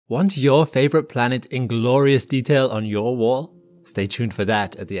Want your favorite planet in glorious detail on your wall? Stay tuned for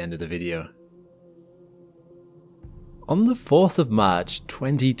that at the end of the video. On the 4th of March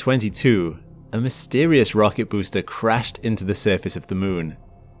 2022, a mysterious rocket booster crashed into the surface of the moon.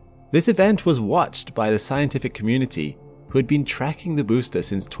 This event was watched by the scientific community, who had been tracking the booster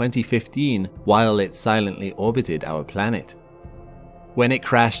since 2015 while it silently orbited our planet. When it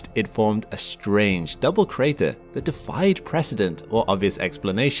crashed, it formed a strange double crater that defied precedent or obvious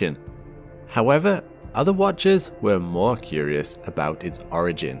explanation. However, other watchers were more curious about its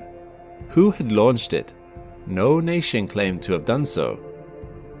origin. Who had launched it? No nation claimed to have done so.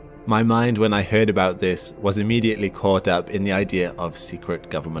 My mind when I heard about this was immediately caught up in the idea of secret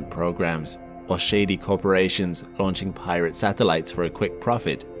government programs or shady corporations launching pirate satellites for a quick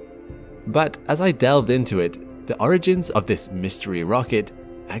profit. But as I delved into it, the origins of this mystery rocket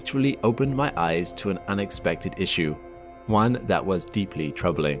actually opened my eyes to an unexpected issue, one that was deeply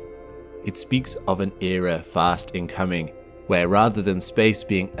troubling. It speaks of an era fast incoming, where rather than space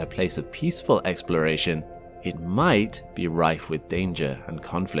being a place of peaceful exploration, it might be rife with danger and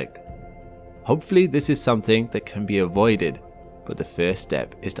conflict. Hopefully this is something that can be avoided, but the first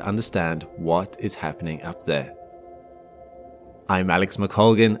step is to understand what is happening up there. I'm Alex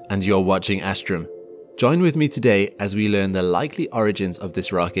McColgan and you're watching Astrum. Join with me today as we learn the likely origins of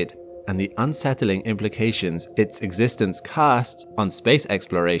this rocket and the unsettling implications its existence casts on space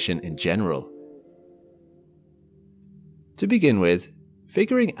exploration in general. To begin with,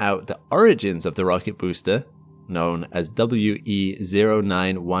 figuring out the origins of the rocket booster, known as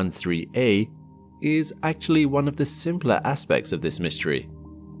WE0913A, is actually one of the simpler aspects of this mystery.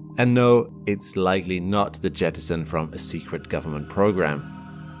 And no, it's likely not the jettison from a secret government program.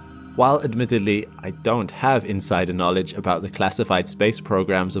 While admittedly, I don't have insider knowledge about the classified space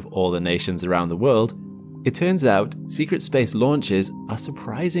programs of all the nations around the world, it turns out secret space launches are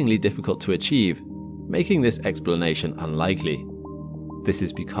surprisingly difficult to achieve, making this explanation unlikely. This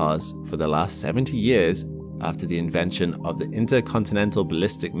is because, for the last 70 years, after the invention of the intercontinental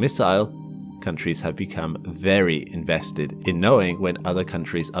ballistic missile, countries have become very invested in knowing when other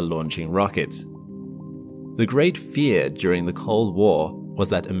countries are launching rockets. The great fear during the Cold War was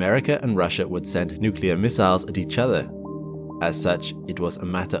that America and Russia would send nuclear missiles at each other. As such, it was a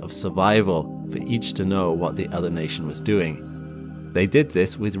matter of survival for each to know what the other nation was doing. They did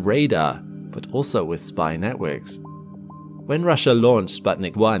this with radar, but also with spy networks. When Russia launched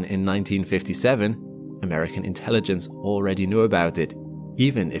Sputnik 1 in 1957, American intelligence already knew about it,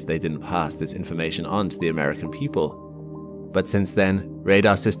 even if they didn't pass this information on to the American people. But since then,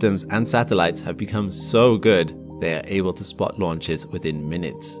 radar systems and satellites have become so good they are able to spot launches within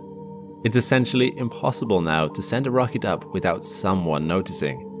minutes. It's essentially impossible now to send a rocket up without someone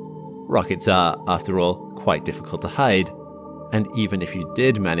noticing. Rockets are, after all, quite difficult to hide, and even if you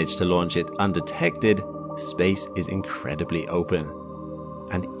did manage to launch it undetected, space is incredibly open.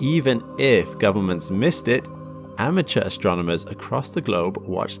 And even if governments missed it, amateur astronomers across the globe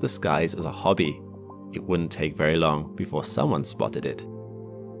watch the skies as a hobby. It wouldn't take very long before someone spotted it.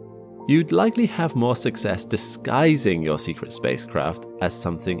 You'd likely have more success disguising your secret spacecraft as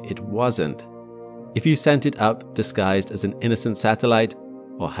something it wasn't. If you sent it up disguised as an innocent satellite,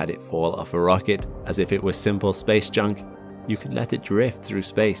 or had it fall off a rocket as if it was simple space junk, you could let it drift through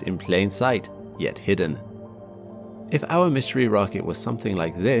space in plain sight, yet hidden. If our mystery rocket was something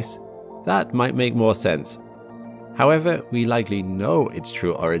like this, that might make more sense. However, we likely know its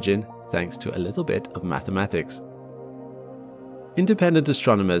true origin thanks to a little bit of mathematics. Independent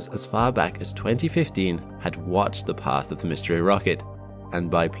astronomers as far back as 2015 had watched the path of the mystery rocket, and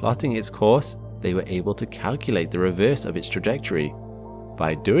by plotting its course, they were able to calculate the reverse of its trajectory.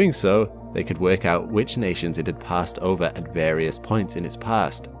 By doing so, they could work out which nations it had passed over at various points in its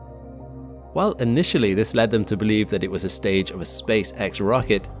past. While initially this led them to believe that it was a stage of a SpaceX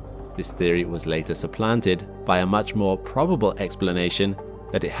rocket, this theory was later supplanted by a much more probable explanation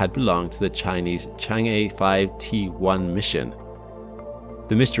that it had belonged to the Chinese Chang'e 5T1 mission.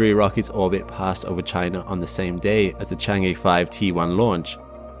 The mystery rocket's orbit passed over China on the same day as the Chang'e 5T1 launch,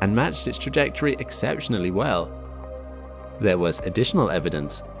 and matched its trajectory exceptionally well. There was additional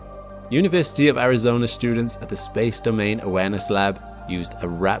evidence. University of Arizona students at the Space Domain Awareness Lab used a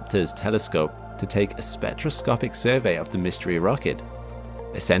Raptors telescope to take a spectroscopic survey of the mystery rocket.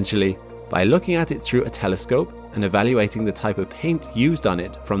 Essentially, by looking at it through a telescope and evaluating the type of paint used on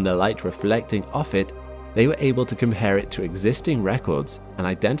it from the light reflecting off it, they were able to compare it to existing records and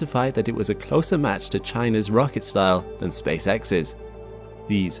identify that it was a closer match to China's rocket style than SpaceX's.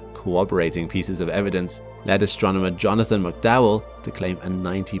 These corroborating pieces of evidence led astronomer Jonathan McDowell to claim a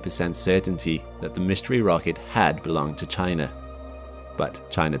 90% certainty that the mystery rocket had belonged to China. but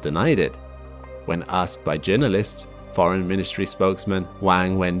China denied it. When asked by journalists, Foreign Ministry spokesman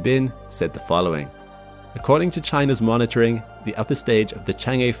Wang Wenbin said the following: "According to China's monitoring, the upper stage of the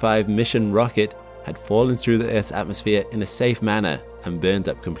Chang'e 5 mission rocket had fallen through the Earth's atmosphere in a safe manner and burned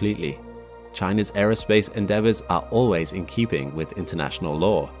up completely. China's aerospace endeavors are always in keeping with international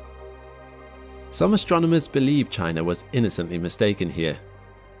law." Some astronomers believe China was innocently mistaken here.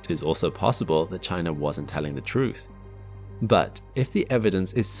 It is also possible that China wasn't telling the truth. But if the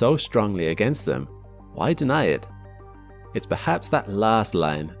evidence is so strongly against them, why deny it? It's perhaps that last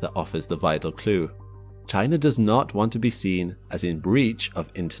line that offers the vital clue. China does not want to be seen as in breach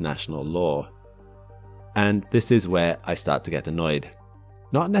of international law. And this is where I start to get annoyed.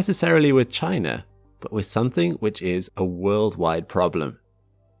 Not necessarily with China, but with something which is a worldwide problem.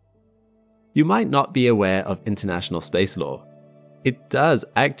 You might not be aware of international space law. It does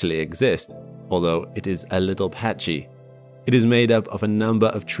actually exist, although it is a little patchy. It is made up of a number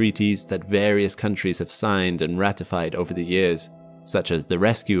of treaties that various countries have signed and ratified over the years, such as the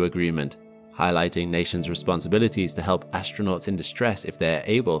Rescue Agreement, highlighting nations' responsibilities to help astronauts in distress if they are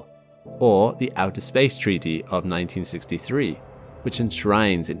able, or the Outer Space Treaty of 1963, which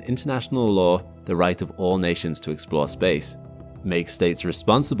enshrines in international law the right of all nations to explore space, makes states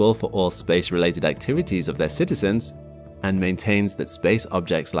responsible for all space-related activities of their citizens, and maintains that space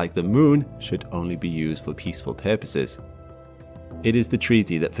objects like the moon should only be used for peaceful purposes. It is the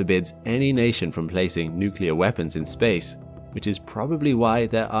treaty that forbids any nation from placing nuclear weapons in space, which is probably why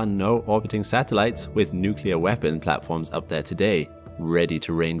there are no orbiting satellites with nuclear weapon platforms up there today, ready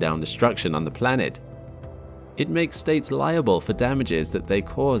to rain down destruction on the planet. It makes states liable for damages that they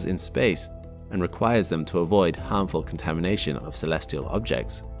cause in space and requires them to avoid harmful contamination of celestial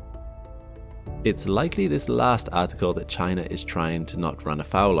objects. It's likely this last article that China is trying to not run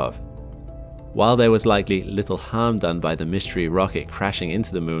afoul of. While there was likely little harm done by the mystery rocket crashing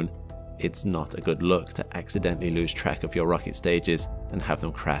into the moon, it's not a good look to accidentally lose track of your rocket stages and have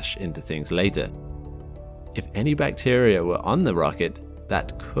them crash into things later. If any bacteria were on the rocket,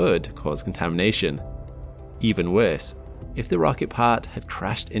 that could cause contamination. Even worse, if the rocket part had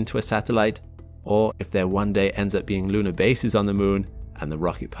crashed into a satellite, or if there one day ends up being lunar bases on the moon and the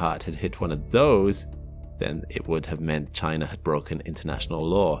rocket part had hit one of those, then it would have meant China had broken international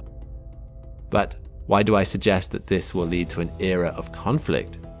law. But why do I suggest that this will lead to an era of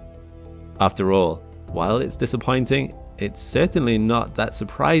conflict? After all, while it's disappointing, it's certainly not that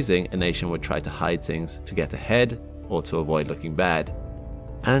surprising a nation would try to hide things to get ahead or to avoid looking bad.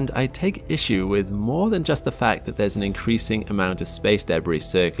 And I take issue with more than just the fact that there's an increasing amount of space debris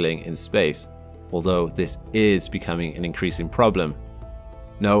circling in space, although this is becoming an increasing problem.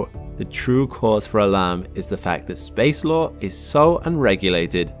 No, the true cause for alarm is the fact that space law is so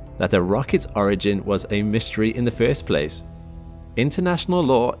unregulated that a rocket's origin was a mystery in the first place. International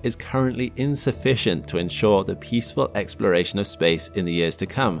law is currently insufficient to ensure the peaceful exploration of space in the years to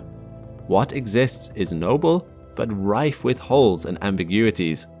come. What exists is noble, but rife with holes and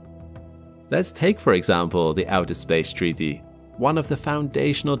ambiguities. Let's take, for example, the Outer Space Treaty, one of the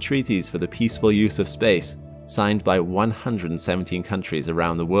foundational treaties for the peaceful use of space, signed by 117 countries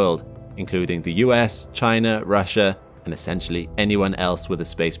around the world, including the US, China, Russia, and essentially anyone else with a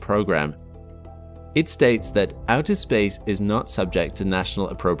space program. It states that outer space is not subject to national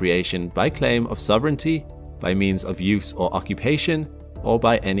appropriation by claim of sovereignty, by means of use or occupation, or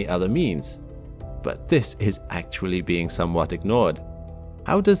by any other means. But this is actually being somewhat ignored.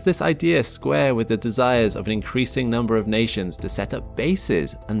 How does this idea square with the desires of an increasing number of nations to set up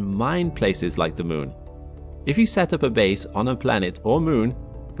bases and mine places like the moon? If you set up a base on a planet or moon,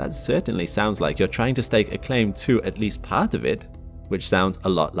 that certainly sounds like you're trying to stake a claim to at least part of it, which sounds a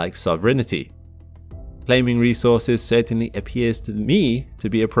lot like sovereignty. Claiming resources certainly appears to me to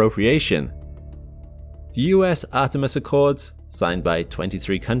be appropriation. The US Artemis Accords, signed by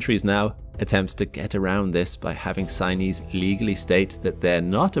 23 countries now, attempts to get around this by having signees legally state that they're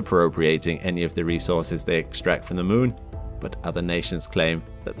not appropriating any of the resources they extract from the moon, but other nations claim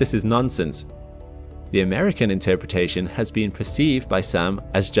that this is nonsense. The American interpretation has been perceived by some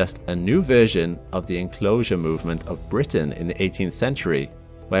as just a new version of the enclosure movement of Britain in the 18th century,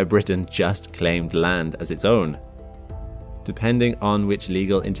 where Britain just claimed land as its own. Depending on which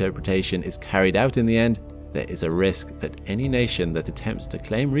legal interpretation is carried out in the end, there is a risk that any nation that attempts to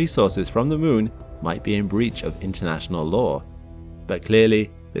claim resources from the moon might be in breach of international law. But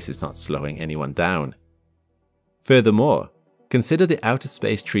clearly, this is not slowing anyone down. Furthermore, consider the Outer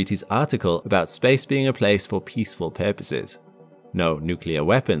Space Treaty's article about space being a place for peaceful purposes. No nuclear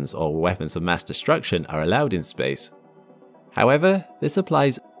weapons or weapons of mass destruction are allowed in space. However, this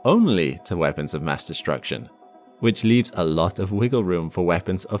applies only to weapons of mass destruction. which leaves a lot of wiggle room for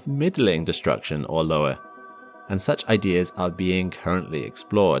weapons of middling destruction or lower, and such ideas are being currently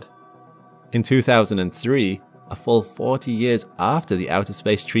explored. In 2003, a full 40 years after the Outer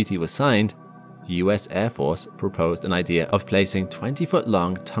Space Treaty was signed, the US Air Force proposed an idea of placing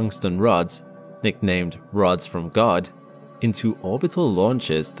 20-foot-long tungsten rods, nicknamed rods from God, into orbital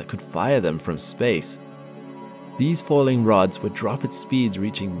launchers that could fire them from space. These falling rods would drop at speeds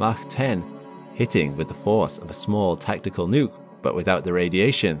reaching Mach 10, hitting with the force of a small tactical nuke, but without the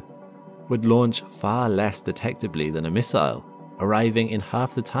radiation, would launch far less detectably than a missile, arriving in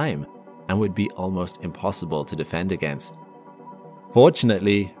half the time, and would be almost impossible to defend against.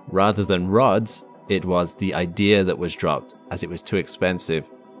 Fortunately, rather than rods, it was the idea that was dropped as it was too expensive,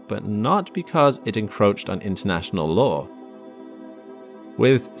 but not because it encroached on international law.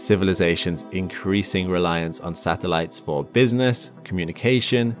 With civilization's increasing reliance on satellites for business,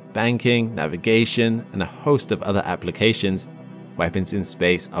 communication, banking, navigation, and a host of other applications, weapons in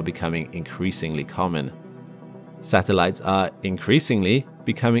space are becoming increasingly common. Satellites are increasingly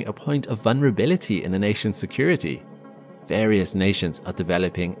becoming a point of vulnerability in a nation's security. Various nations are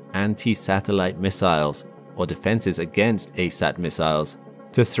developing anti-satellite missiles or defenses against ASAT missiles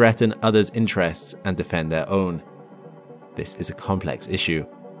to threaten others' interests and defend their own. This is a complex issue,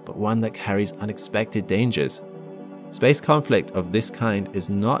 but one that carries unexpected dangers. Space conflict of this kind is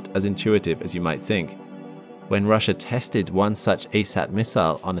not as intuitive as you might think. When Russia tested one such ASAT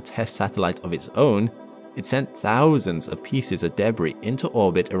missile on a test satellite of its own, it sent thousands of pieces of debris into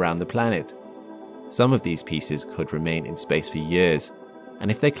orbit around the planet. Some of these pieces could remain in space for years, and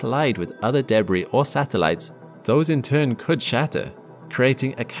if they collide with other debris or satellites, those in turn could shatter,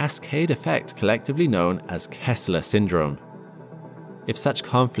 creating a cascade effect collectively known as Kessler syndrome. If such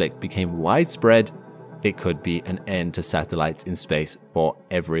conflict became widespread, it could be an end to satellites in space for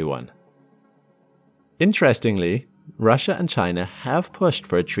everyone. Interestingly, Russia and China have pushed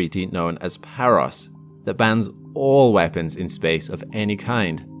for a treaty known as PAROS that bans all weapons in space of any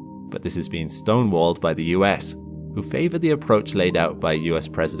kind, but this has been stonewalled by the US, who favor the approach laid out by US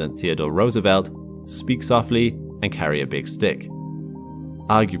President Theodore Roosevelt: speak softly and carry a big stick.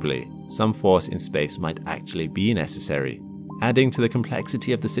 Arguably, some force in space might actually be necessary, adding to the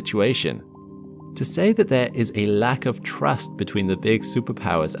complexity of the situation. To say that there is a lack of trust between the big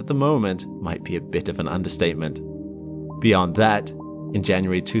superpowers at the moment might be a bit of an understatement. Beyond that, in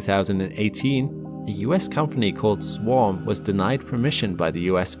January 2018, a US company called Swarm was denied permission by the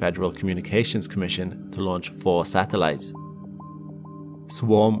US Federal Communications Commission to launch 4 satellites.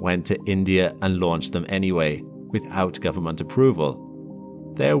 Swarm went to India and launched them anyway, without government approval.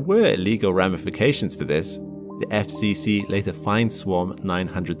 There were legal ramifications for this. The FCC later fined Swarm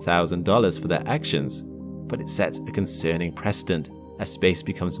 $900,000 for their actions, but it sets a concerning precedent as space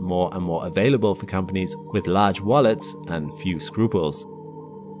becomes more and more available for companies with large wallets and few scruples.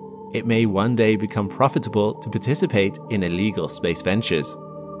 It may one day become profitable to participate in illegal space ventures.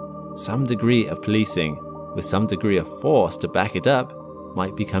 Some degree of policing, with some degree of force to back it up,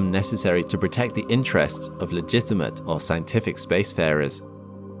 might become necessary to protect the interests of legitimate or scientific spacefarers.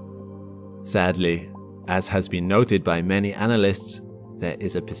 Sadly, as has been noted by many analysts, there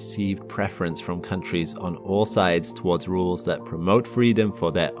is a perceived preference from countries on all sides towards rules that promote freedom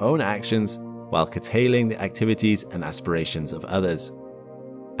for their own actions while curtailing the activities and aspirations of others.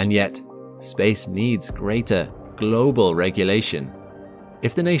 And yet, space needs greater global regulation.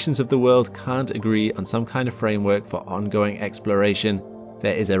 If the nations of the world can't agree on some kind of framework for ongoing exploration,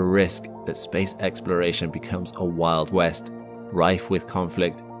 there is a risk that space exploration becomes a Wild West, rife with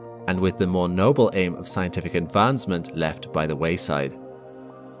conflict, and with the more noble aim of scientific advancement left by the wayside.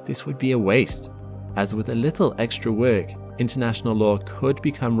 This would be a waste, as with a little extra work, international law could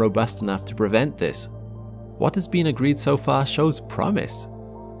become robust enough to prevent this. What has been agreed so far shows promise.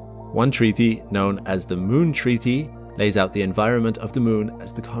 One treaty, known as the Moon Treaty, lays out the environment of the moon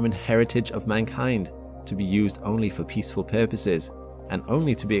as the common heritage of mankind, to be used only for peaceful purposes, and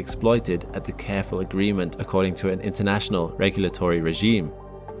only to be exploited at the careful agreement according to an international regulatory regime.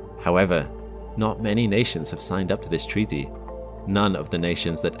 However, not many nations have signed up to this treaty. None of the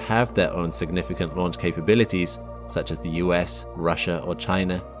nations that have their own significant launch capabilities, such as the US, Russia, or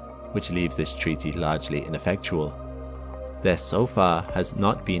China, which leaves this treaty largely ineffectual. There so far has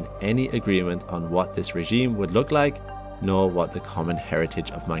not been any agreement on what this regime would look like, nor what the common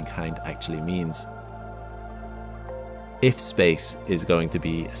heritage of mankind actually means. If space is going to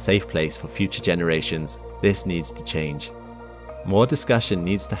be a safe place for future generations, this needs to change. More discussion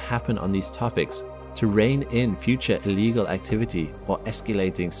needs to happen on these topics to rein in future illegal activity or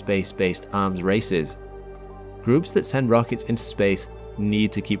escalating space-based arms races. Groups that send rockets into space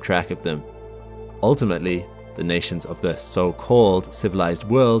need to keep track of them. Ultimately, the nations of the so-called civilized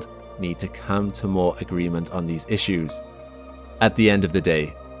world need to come to more agreement on these issues. At the end of the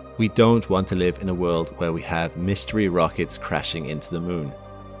day, we don't want to live in a world where we have mystery rockets crashing into the moon.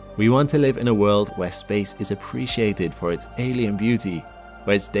 We want to live in a world where space is appreciated for its alien beauty,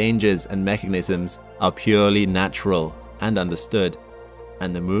 where its dangers and mechanisms are purely natural and understood,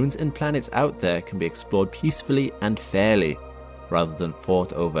 and the moons and planets out there can be explored peacefully and fairly, rather than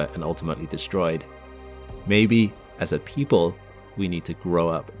fought over and ultimately destroyed. Maybe, as a people, we need to grow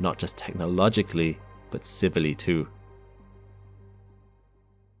up not just technologically, but civilly too.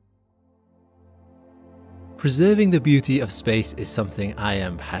 Preserving the beauty of space is something I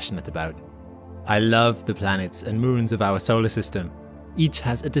am passionate about. I love the planets and moons of our solar system. Each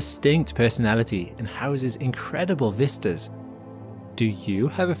has a distinct personality and houses incredible vistas. Do you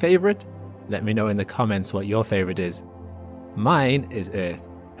have a favorite? Let me know in the comments what your favorite is. Mine is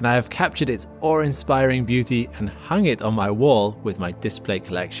Earth, and I have captured its awe-inspiring beauty and hung it on my wall with my display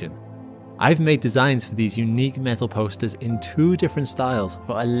collection. I've made designs for these unique metal posters in 2 different styles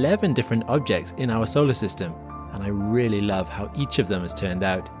for 11 different objects in our solar system, and I really love how each of them has turned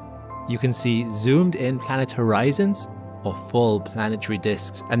out. You can see zoomed in planet horizons or full planetary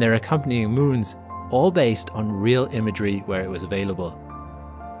disks and their accompanying moons, all based on real imagery where it was available.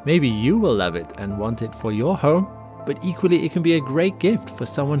 Maybe you will love it and want it for your home, but equally it can be a great gift for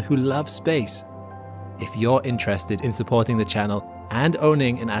someone who loves space. If you're interested in supporting the channel and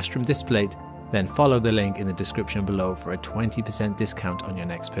owning an Astrum displate, then follow the link in the description below for a 20% discount on your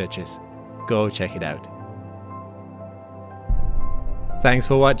next purchase. Go check it out. Thanks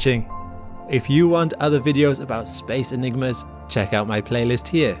for watching. If you want other videos about space enigmas, check out my playlist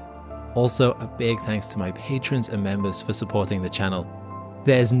here. Also, a big thanks to my patrons and members for supporting the channel.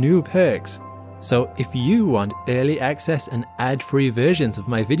 There's new perks, so if you want early access and ad-free versions of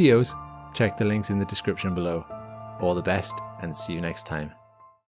my videos, check the links in the description below. All the best, and see you next time.